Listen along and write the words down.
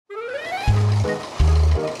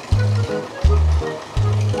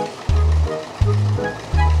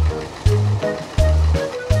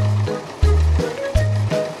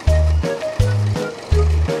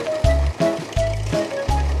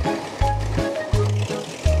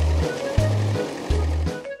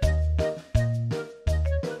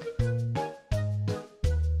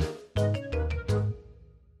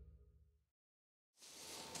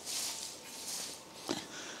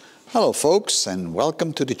Hello folks, and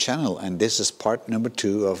welcome to the channel, and this is part number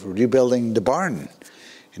 2 of rebuilding the barn.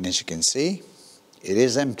 And as you can see, it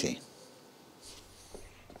is empty.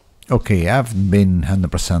 Okay, I've been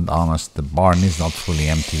 100% honest, the barn is not fully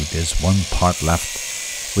empty. There's one part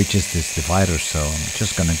left, which is this divider, so I'm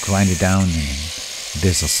just gonna grind it down and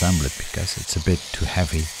disassemble it because it's a bit too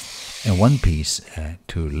heavy in one piece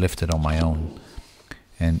to lift it on my own.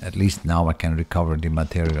 And at least now I can recover the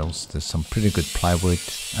materials. There's some pretty good plywood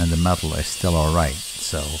and the metal is still alright,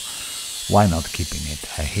 so why not keeping it?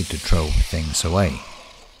 I hate to throw things away.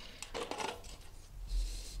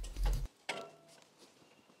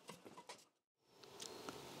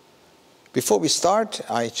 Before we start,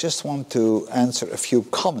 I just want to answer a few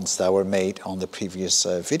comments that were made on the previous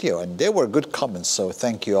video, and they were good comments, so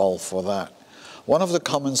thank you all for that. One of the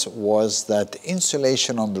comments was that the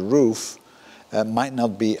insulation on the roof might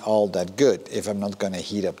not be all that good if I'm not going to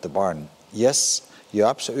heat up the barn. Yes, you're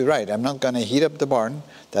absolutely right. I'm not going to heat up the barn.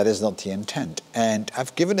 That is not the intent. And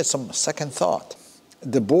I've given it some second thought.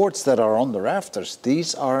 The boards that are on the rafters,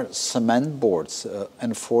 these are cement boards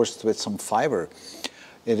enforced with some fiber.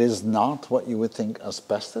 It is not what you would think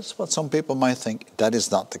asbestos, but some people might think that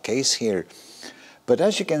is not the case here. But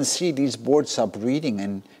as you can see, these boards are breathing,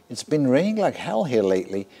 and it's been raining like hell here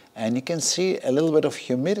lately, and you can see a little bit of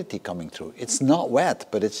humidity coming through. It's not wet,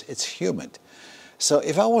 but it's humid. So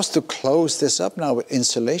if I was to close this up now with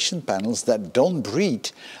insulation panels that don't breathe,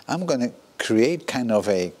 I'm going to create kind of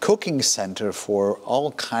a cooking center for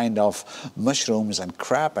all kind of mushrooms and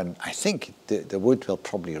crap, and I think the wood will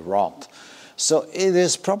probably rot. So it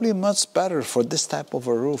is probably much better for this type of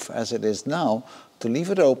a roof as it is now to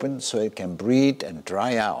leave it open so it can breathe and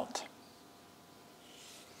dry out.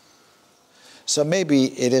 So maybe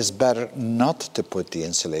it is better not to put the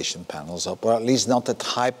insulation panels up, or at least not the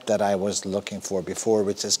type that I was looking for before,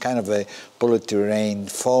 which is kind of a polyurethane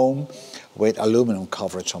foam with aluminum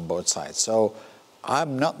coverage on both sides. So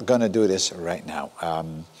I'm not going to do this right now.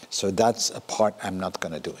 So that's a part I'm not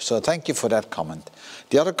going to do. So thank you for that comment.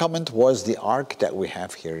 The other comment was the arc that we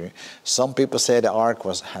have here. Some people say the arc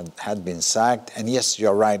had been sagged, and yes,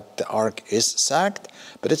 you're right, the arc is sagged,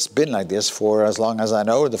 but it's been like this for as long as I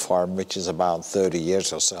know the farm, which is about 30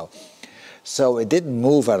 years or so. So it didn't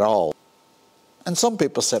move at all. And some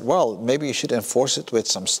people said, well, maybe you should enforce it with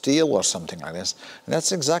some steel or something like this. And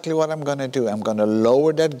that's exactly what I'm going to do. I'm going to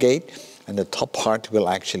lower that gate, and the top part will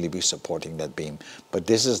actually be supporting that beam. But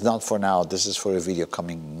this is not for now. This is for a video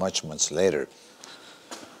coming much, much later.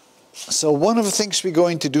 So one of the things we're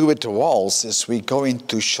going to do with the walls is we're going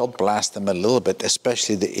to shot blast them a little bit,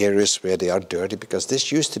 especially the areas where they are dirty, because this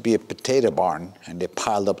used to be a potato barn, and they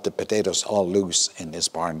piled up the potatoes all loose in this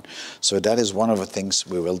barn. So that is one of the things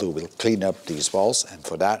we will do. We'll clean up these walls, and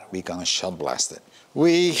for that we're going to shot blast it.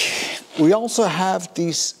 We also have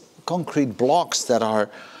these concrete blocks that are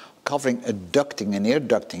covering a ducting, an air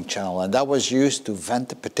ducting channel, and that was used to vent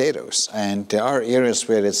the potatoes. And there are areas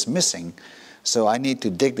where it's missing. So I need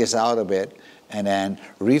to dig this out a bit and then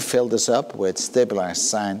refill this up with stabilized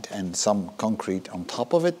sand and some concrete on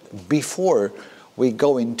top of it before we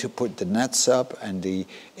go in to put the nets up and the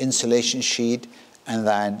insulation sheet and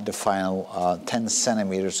then the final 10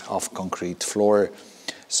 centimeters of concrete floor.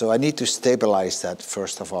 So I need to stabilize that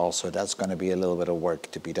first of all, so that's going to be a little bit of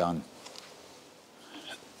work to be done.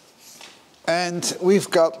 And we've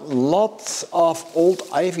got lots of old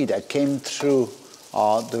ivy that came through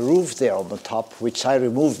the roof there on the top, which I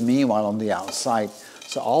removed meanwhile on the outside.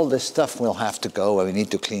 So all this stuff will have to go, and we need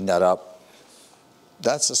to clean that up.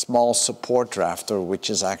 That's a small support rafter which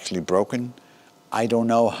is actually broken. I don't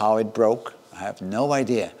know how it broke. I have no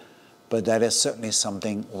idea. But that is certainly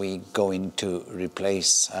something we're going to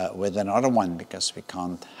replace with another one, because we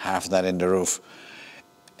can't have that in the roof.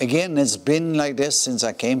 Again, it's been like this since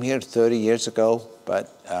I came here 30 years ago, but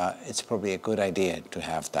it's probably a good idea to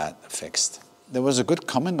have that fixed. There was a good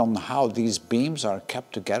comment on how these beams are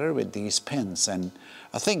kept together with these pins, and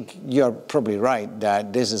I think you're probably right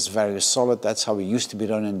that this is very solid. That's how it used to be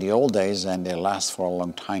done in the old days, and they last for a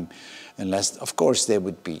long time, unless, of course, they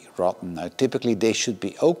would be rotten. Now, typically, they should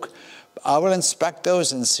be oak. I will inspect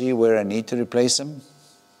those and see where I need to replace them.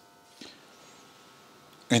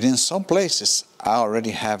 And in some places, I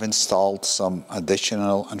already have installed some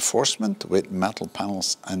additional enforcement with metal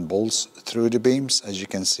panels and bolts through the beams, as you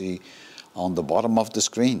can see on the bottom of the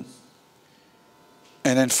screen.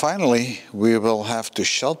 And then finally, we will have to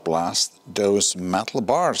shot blast those metal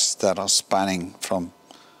bars that are spanning from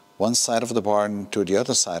one side of the barn to the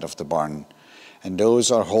other side of the barn. And those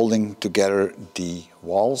are holding together the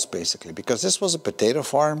walls, basically, because this was a potato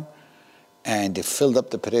farm, and they filled up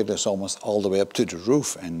the potatoes almost all the way up to the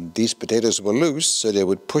roof, and these potatoes were loose, so they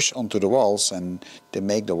would push onto the walls and they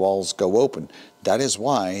make the walls go open. That is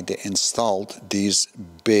why they installed these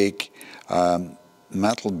big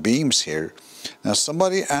metal beams here. Now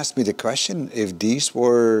somebody asked me the question if these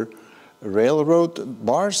were railroad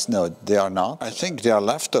bars. No, they are not. I think they are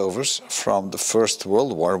leftovers from the First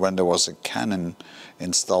World War, when there was a cannon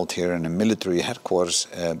installed here in a military headquarters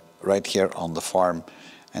right here on the farm.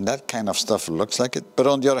 And that kind of stuff looks like it. But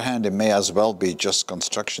on the other hand, it may as well be just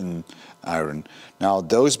construction iron. Now,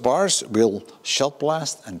 those bars will shot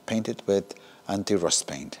blast and paint it with anti-rust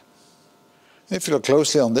paint. If you look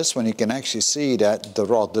closely on this one, you can actually see that the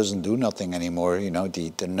rod doesn't do nothing anymore. You know,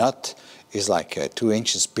 the nut is like 2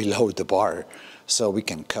 inches below the bar. So we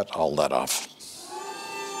can cut all that off.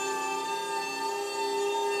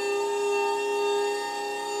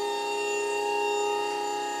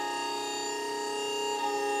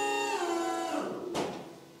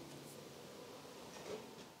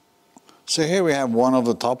 So here we have one of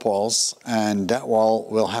the top walls, and that wall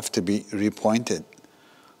will have to be repointed.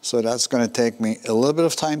 So that's going to take me a little bit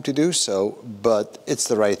of time to do so, but it's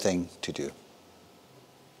the right thing to do.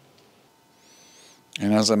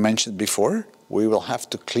 And as I mentioned before, we will have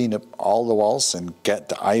to clean up all the walls and get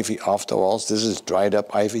the ivy off the walls. This is dried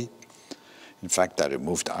up ivy. In fact, I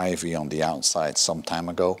removed the ivy on the outside some time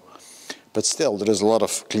ago. But still, there is a lot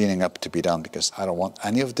of cleaning up to be done, because I don't want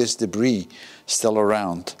any of this debris still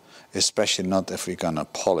around, especially not if we're going to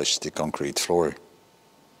polish the concrete floor.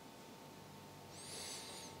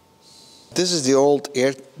 This is the old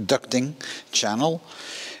air ducting channel.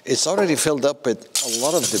 It's already filled up with a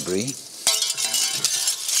lot of debris.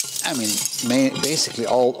 I mean, basically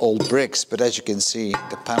all old bricks, but as you can see,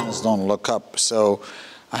 the panels don't look up. So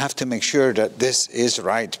I have to make sure that this is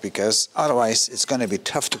right, because otherwise it's going to be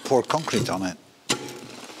tough to pour concrete on it.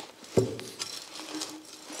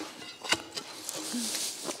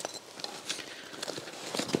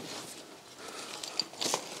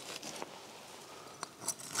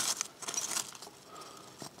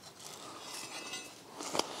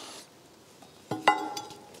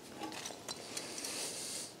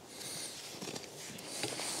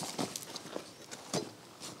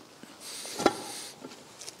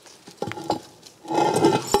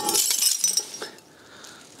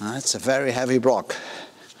 It's a very heavy block.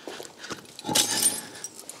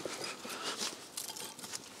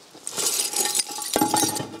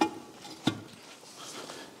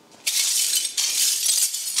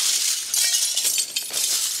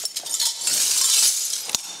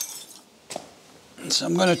 So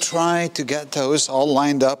I'm going to try to get those all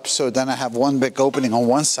lined up, so then I have one big opening on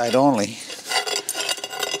one side only.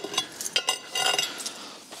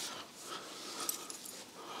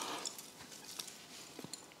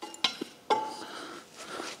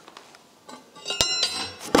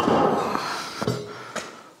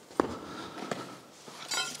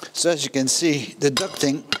 So as you can see, the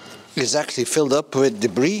ducting is actually filled up with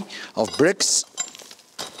debris of bricks.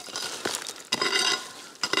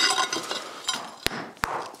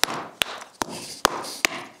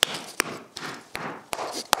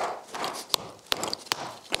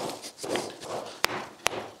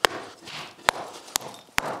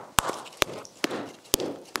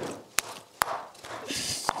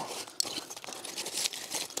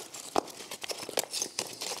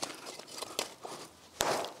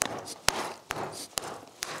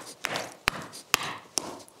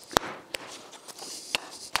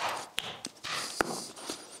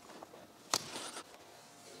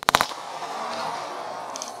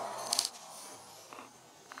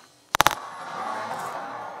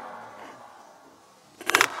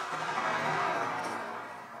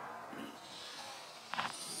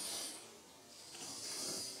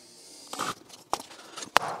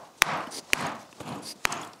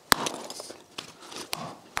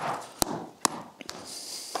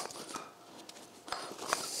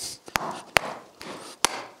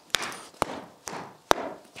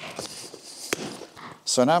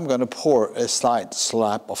 So now I'm going to pour a slight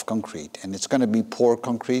slab of concrete, and it's going to be pour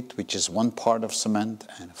concrete, which is 1 part of cement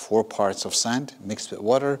and 4 parts of sand mixed with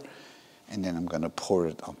water, and then I'm going to pour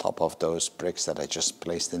it on top of those bricks that I just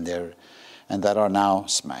placed in there and that are now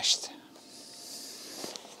smashed.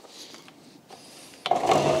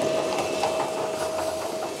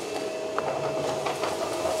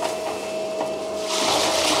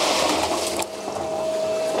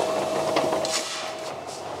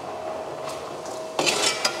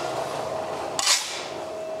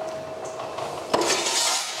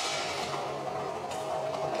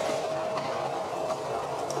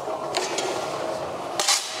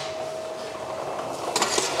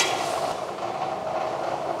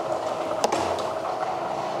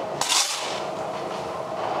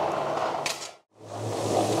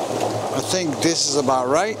 think this is about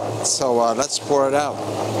right, so let's pour it out.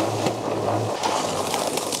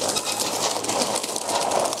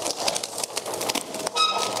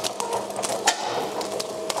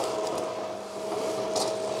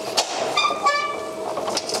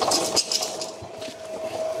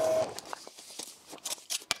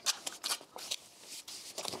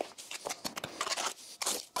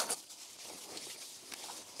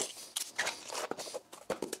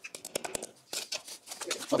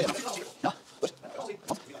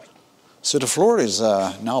 So the floor is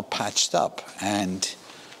now patched up, and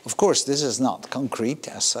of course this is not concrete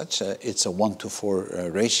as such. It's a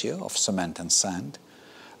 1:4 ratio of cement and sand.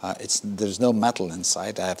 There's no metal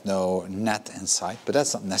inside. I have no net inside, but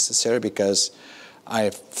that's not necessary because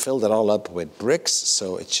I filled it all up with bricks,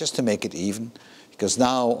 so it's just to make it even, because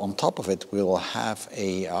now on top of it we will have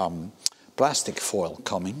a plastic foil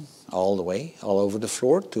coming all the way, all over the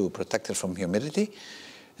floor to protect it from humidity.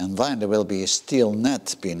 And then there will be a steel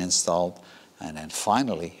net being installed, and then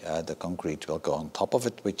finally the concrete will go on top of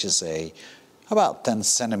it, which is about 10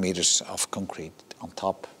 centimeters of concrete on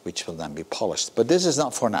top, which will then be polished. But this is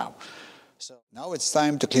not for now. So now it's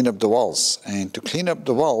time to clean up the walls. And to clean up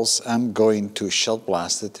the walls, I'm going to shot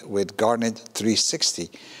blast it with Garnet 360,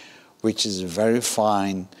 which is a very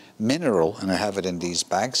fine mineral, and I have it in these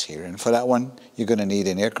bags here. And for that one, you're going to need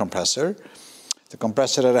an air compressor. The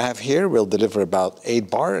compressor that I have here will deliver about 8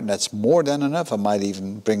 bar, and that's more than enough. I might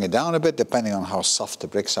even bring it down a bit, depending on how soft the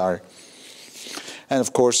bricks are. And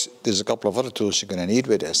of course, there's a couple of other tools you're going to need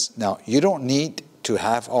with this. Now, you don't need to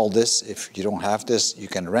have all this. If you don't have this, you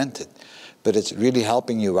can rent it. But it's really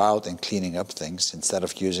helping you out in cleaning up things instead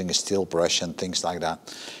of using a steel brush and things like that.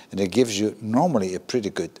 And it gives you normally a pretty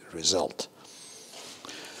good result.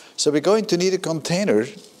 So we're going to need a container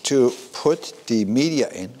to put the media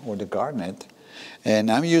in, or the garnet.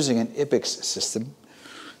 And I'm using an IPEX system.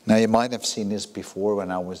 Now you might have seen this before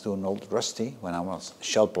when I was doing Old Rusty, when I was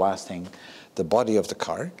shot blasting the body of the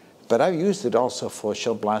car. But I've used it also for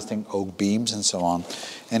shot blasting oak beams and so on.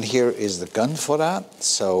 And here is the gun for that.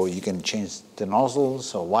 So you can change the nozzles,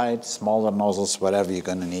 so wide, smaller nozzles, whatever you're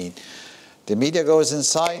going to need. The media goes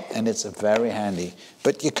inside, and it's very handy.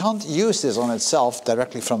 But you can't use this on itself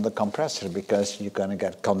directly from the compressor because you're going to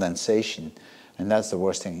get condensation. And that's the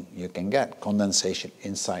worst thing you can get, condensation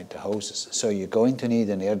inside the hoses. So you're going to need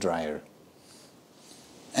an air dryer.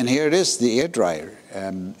 And here it is, the air dryer.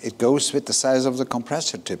 It goes with the size of the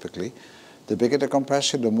compressor typically. The bigger the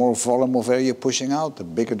compressor, the more volume of air you're pushing out, the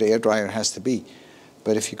bigger the air dryer has to be.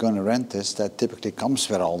 But if you're going to rent this, that typically comes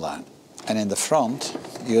with all that. And in the front,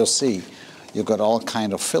 you'll see, you've got all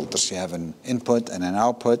kind of filters. You have an input and an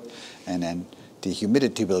output, and then the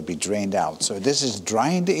humidity will be drained out. So this is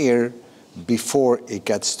drying the air before it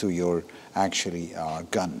gets to your actually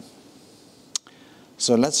gun.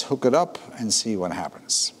 So let's hook it up and see what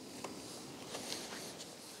happens.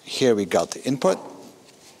 Here we got the input.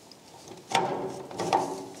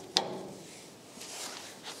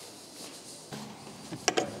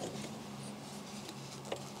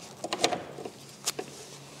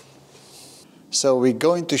 So we're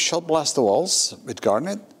going to shot blast the walls with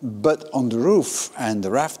garnet, but on the roof and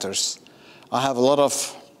the rafters, I have a lot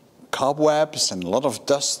of cobwebs and a lot of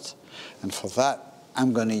dust, and for that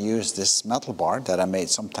I'm going to use this metal bar that I made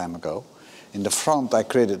some time ago. In the front I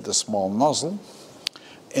created the small nozzle.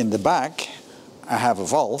 In the back I have a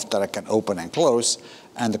valve that I can open and close,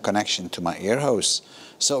 and the connection to my air hose.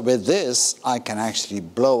 So with this I can actually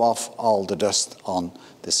blow off all the dust on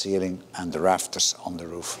the ceiling and the rafters on the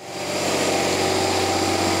roof.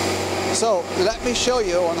 So let me show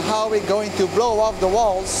you on how we're going to blow off the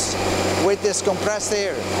walls with this compressed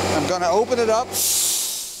air. I'm going to open it up.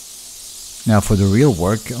 Now for the real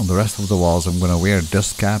work on the rest of the walls, I'm going to wear a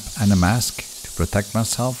dust cap and a mask to protect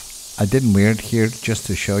myself. I didn't wear it here just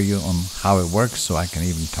to show you on how it works, so I can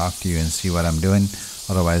even talk to you and see what I'm doing.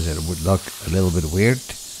 Otherwise it would look a little bit weird.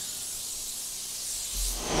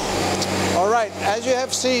 Alright, as you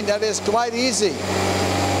have seen, that is quite easy.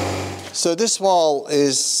 So this wall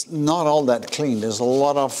is not all that clean. There's a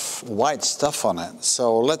lot of white stuff on it.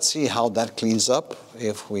 So let's see how that cleans up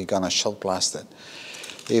if we're gonna shot blast it.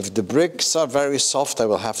 If the bricks are very soft, I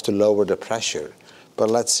will have to lower the pressure, but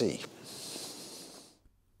let's see.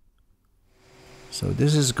 So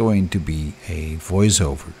this is going to be a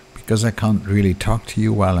voiceover because I can't really talk to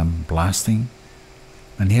you while I'm blasting.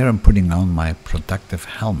 And here I'm putting on my protective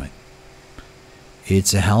helmet.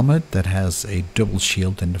 It's a helmet that has a double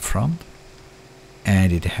shield in the front,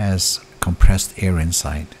 and it has compressed air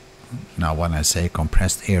inside. Now when I say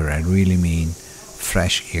compressed air, I really mean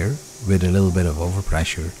fresh air with a little bit of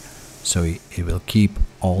overpressure, so it will keep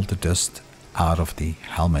all the dust out of the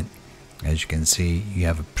helmet. As you can see, you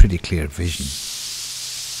have a pretty clear vision.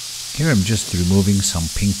 Here I'm just removing some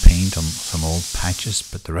pink paint on some old patches,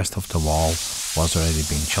 but the rest of the wall was already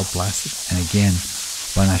being shot blasted. And again,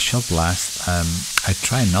 when I shot blast, I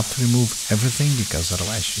try not to remove everything because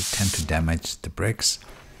otherwise you tend to damage the bricks.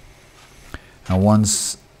 And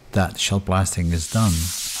once that shot blasting is done,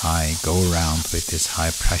 I go around with this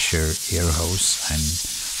high pressure air hose and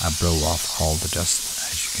I blow off all the dust,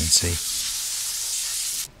 as you can see.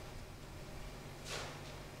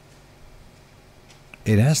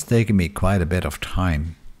 It has taken me quite a bit of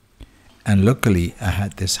time, and luckily I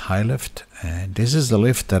had this high lift. This is the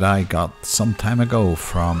lift that I got some time ago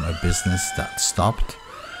from a business that stopped.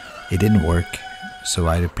 It didn't work, so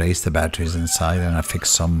I replaced the batteries inside and I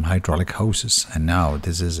fixed some hydraulic hoses, and now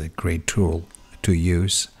this is a great tool to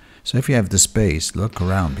use. So if you have the space, look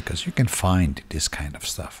around because you can find this kind of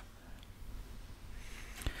stuff.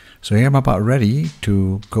 So here I'm about ready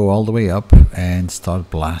to go all the way up and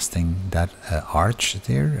start blasting that arch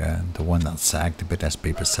there, the one that sagged a bit as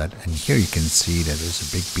paper said. And here you can see that there's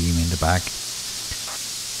a big beam in the back.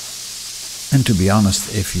 And to be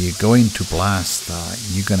honest, if you're going to blast,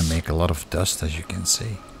 you're going to make a lot of dust, as you can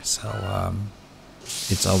see. So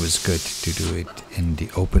it's always good to do it in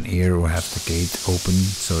the open air or have the gate open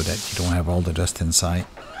so that you don't have all the dust inside.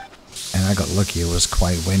 And I got lucky, it was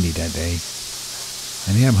quite windy that day.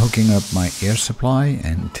 And here I'm hooking up my air supply,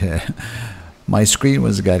 and my screen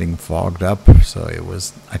was getting fogged up, so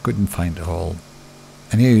I couldn't find the hole.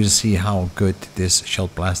 And here you see how good this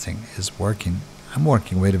shot blasting is working. I'm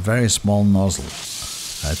working with a very small nozzle,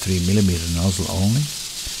 a 3mm nozzle only.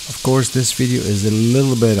 Of course, this video is a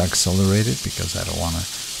little bit accelerated because I don't want to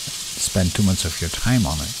spend too much of your time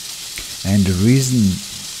on it. And the reason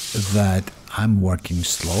that I'm working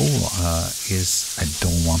slow is I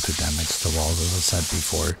don't want to damage the walls, as I said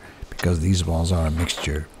before, because these walls are a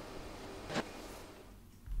mixture.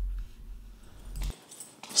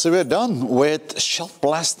 So we're done with shot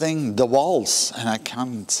blasting the walls, and I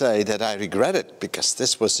can't say that I regret it because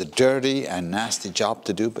this was a dirty and nasty job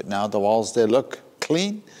to do, but now the walls, they look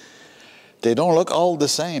clean. They don't look all the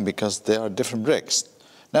same because they are different bricks.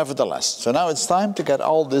 Nevertheless, so now it's time to get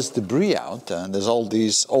all this debris out, and there's all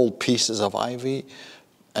these old pieces of ivy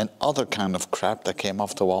and other kind of crap that came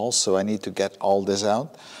off the walls, so I need to get all this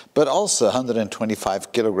out. But also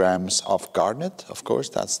 125 kilograms of garnet, of course,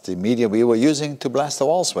 that's the media we were using to blast the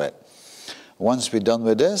walls with. Once we're done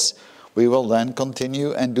with this, we will then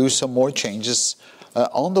continue and do some more changes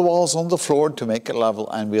on the walls, on the floor to make it level,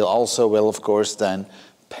 and we'll also will, of course, then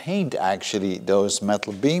paint actually those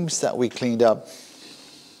metal beams that we cleaned up.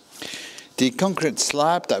 The concrete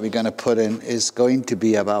slab that we're going to put in is going to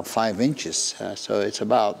be about 5 inches, so it's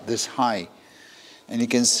about this high. And you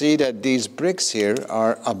can see that these bricks here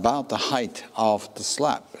are about the height of the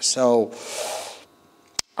slab. So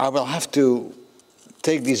I will have to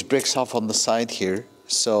take these bricks off on the side here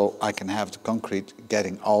so I can have the concrete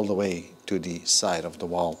getting all the way to the side of the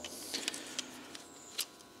wall.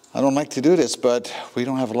 I don't like to do this, but we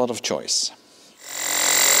don't have a lot of choice.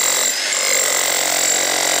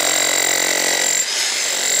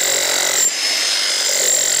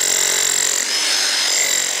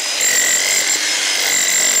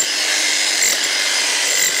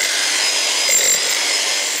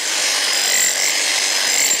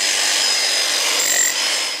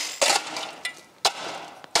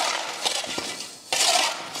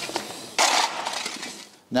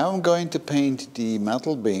 Now I'm going to paint the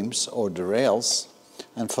metal beams or the rails,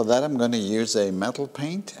 and for that I'm going to use a metal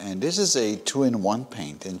paint, and this is a 2-in-1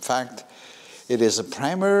 paint. In fact, it is a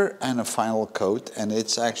primer and a final coat, and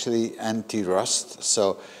it's actually anti-rust,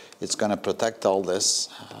 so it's going to protect all this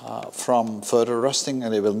from further rusting,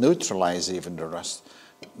 and it will neutralize even the rust.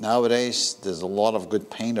 Nowadays there's a lot of good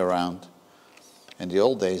paint around. In the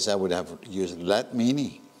old days I would have used lead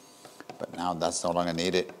mini, but now that's no longer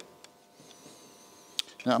needed.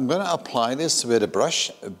 Now I'm going to apply this with a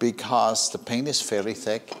brush because the paint is fairly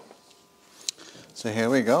thick. So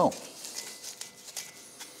here we go.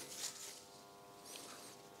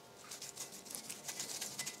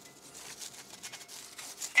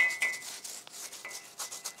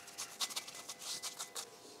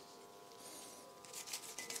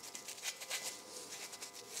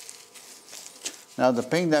 Now the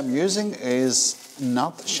paint I'm using is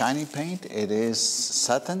not shiny paint, it is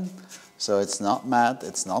satin. So it's not matte,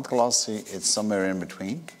 it's not glossy, it's somewhere in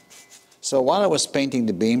between. So while I was painting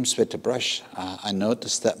the beams with the brush, I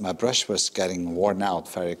noticed that my brush was getting worn out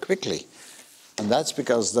very quickly. And that's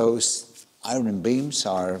because those iron beams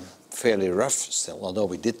are fairly rough still, although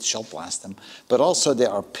we did shot blast them, but also they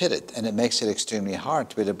are pitted, and it makes it extremely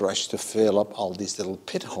hard with a brush to fill up all these little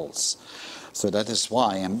pit holes. So that is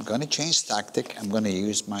why I'm going to change tactic. I'm going to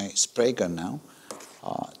use my spray gun now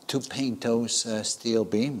to paint those steel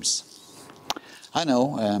beams. I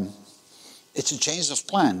know it's a change of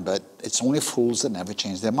plan, but it's only fools that never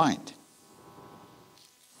change their mind.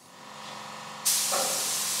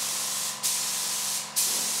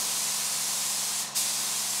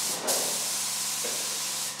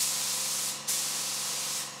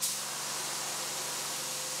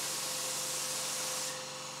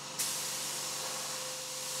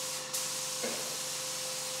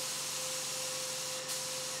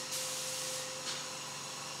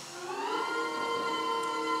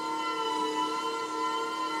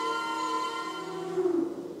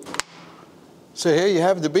 So here you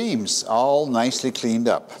have the beams, all nicely cleaned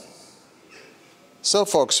up. So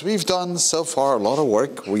folks, we've done so far a lot of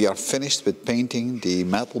work. We are finished with painting the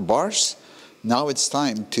metal bars. Now it's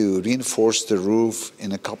time to reinforce the roof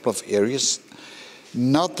in a couple of areas.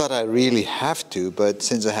 Not that I really have to, but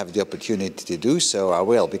since I have the opportunity to do so, I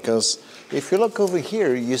will. Because if you look over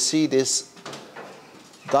here, you see this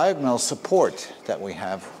diagonal support that we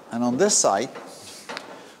have. And on this side,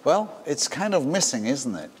 well, it's kind of missing,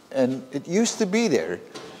 isn't it? And it used to be there.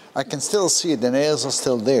 I can still see it, the nails are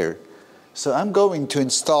still there. So I'm going to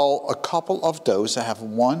install a couple of those. I have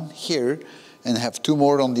one here and I have two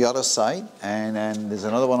more on the other side, and then there's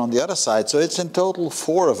another one on the other side. So it's in total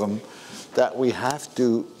 4 of them that we have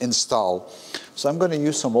to install. So I'm going to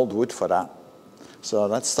use some old wood for that. So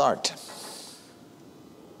let's start.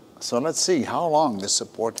 So let's see how long the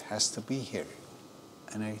support has to be here.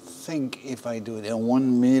 And I think if I do it in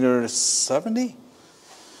 1.70 meters.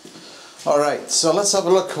 All right, so let's have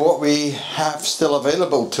a look what we have still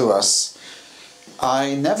available to us.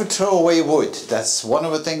 I never throw away wood. That's one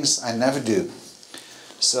of the things I never do.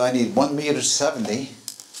 So I need 1.70 meters.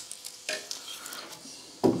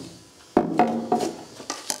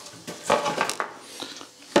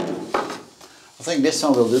 I think this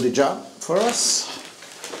one will do the job for us.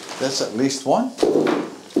 That's at least one.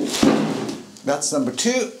 That's number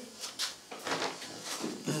 2.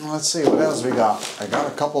 Let's see what else we got. I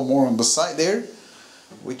got a couple more on the side there,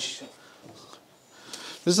 which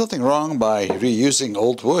there's nothing wrong by reusing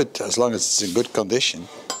old wood as long as it's in good condition.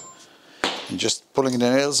 And just pulling the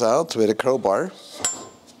nails out with a crowbar.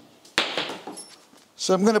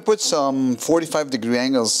 So I'm going to put some 45-degree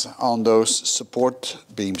angles on those support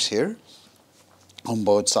beams here on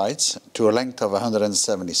both sides to a length of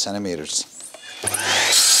 170 centimeters.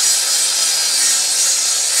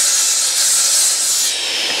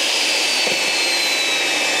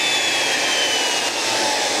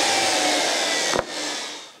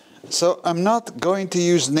 So I'm not going to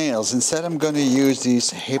use nails. Instead I'm going to use these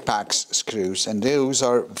Hapax screws, and those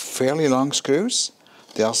are fairly long screws.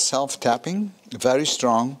 They are self-tapping, very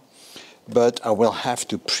strong, but I will have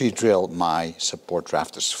to pre-drill my support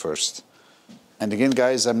rafters first. And again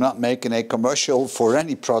guys, I'm not making a commercial for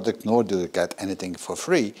any product, nor do I get anything for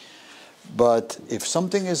free. But if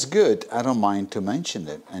something is good, I don't mind to mention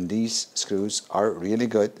it. And these screws are really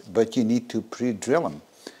good, but you need to pre-drill them.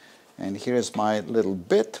 And here's my little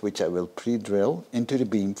bit, which I will pre-drill into the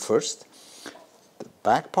beam first. The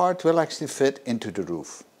back part will actually fit into the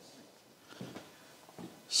roof.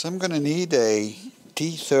 So I'm going to need a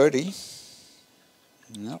T30.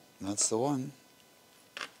 Nope, that's the one.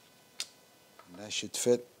 That should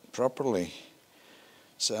fit properly.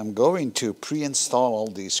 So I'm going to pre-install all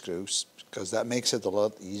these screws because that makes it a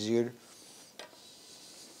lot easier.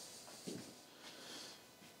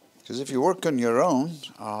 Because if you work on your own,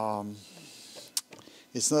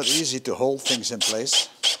 it's not easy to hold things in place.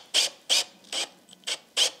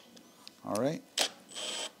 Alright,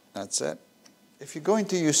 that's it. If you're going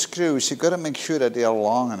to use screws, you've got to make sure that they are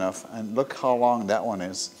long enough, and look how long that one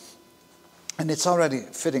is. And it's already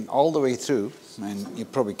fitting all the way through, and you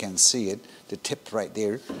probably can see it, the tip right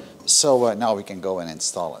there. So now we can go and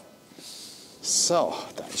install it. So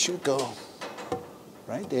that should go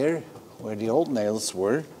right there where the old nails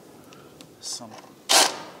were. Some.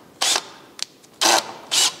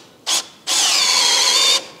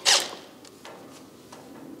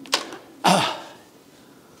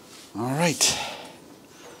 All right.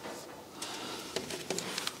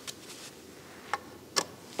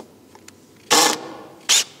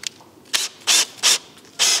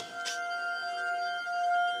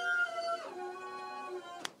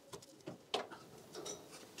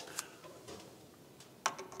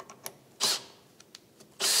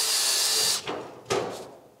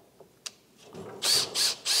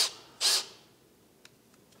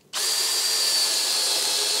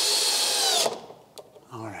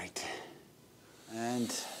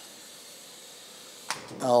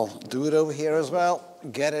 do it over here as well.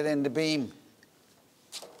 Get it in the beam.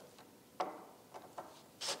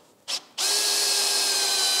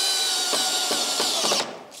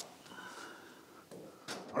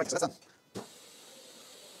 All right, so that's done.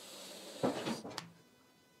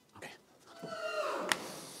 Okay.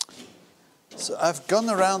 So I've gone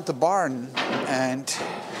around the barn and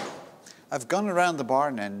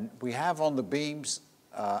we have on the beams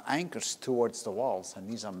anchors towards the walls, and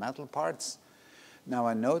these are metal parts. Now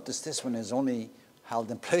I noticed this one is only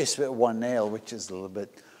held in place with one nail, which is a little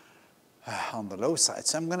bit on the low side.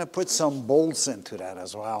 So I'm going to put some bolts into that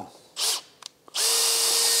as well.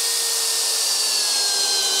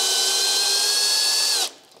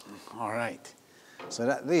 All right, so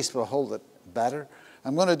that at least will hold it better.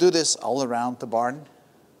 I'm going to do this all around the barn.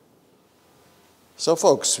 So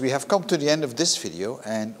folks, we have come to the end of this video,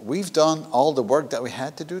 and we've done all the work that we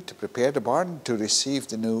had to do to prepare the barn to receive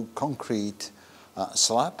the new concrete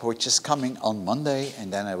slab, which is coming on Monday,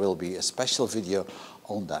 and then there will be a special video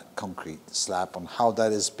on that concrete slab, on how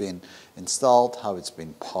that has been installed, how it's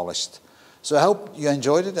been polished. So I hope you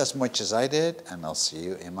enjoyed it as much as I did, and I'll see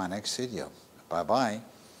you in my next video. Bye-bye.